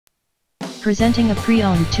Presenting a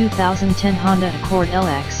pre-owned 2010 Honda Accord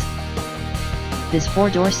LX. This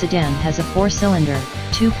four-door sedan has a four-cylinder,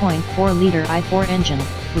 2.4-liter i4 engine,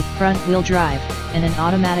 with front-wheel drive, and an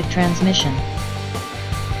automatic transmission.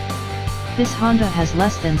 This Honda has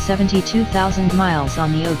less than 72,000 miles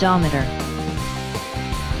on the odometer.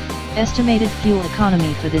 Estimated fuel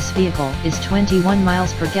economy for this vehicle is 21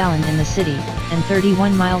 miles per gallon in the city, and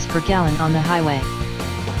 31 miles per gallon on the highway.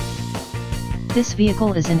 This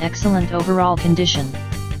vehicle is in excellent overall condition.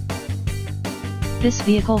 This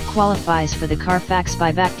vehicle qualifies for the Carfax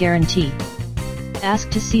buyback guarantee. Ask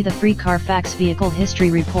to see the free Carfax vehicle history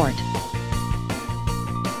report.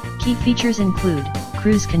 Key features include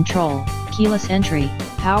cruise control, keyless entry,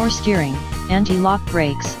 power steering, anti-lock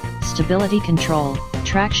brakes, stability control,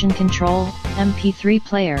 traction control, MP3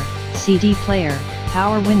 player, CD player,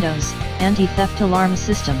 power windows, anti-theft alarm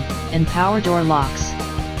system, and power door locks.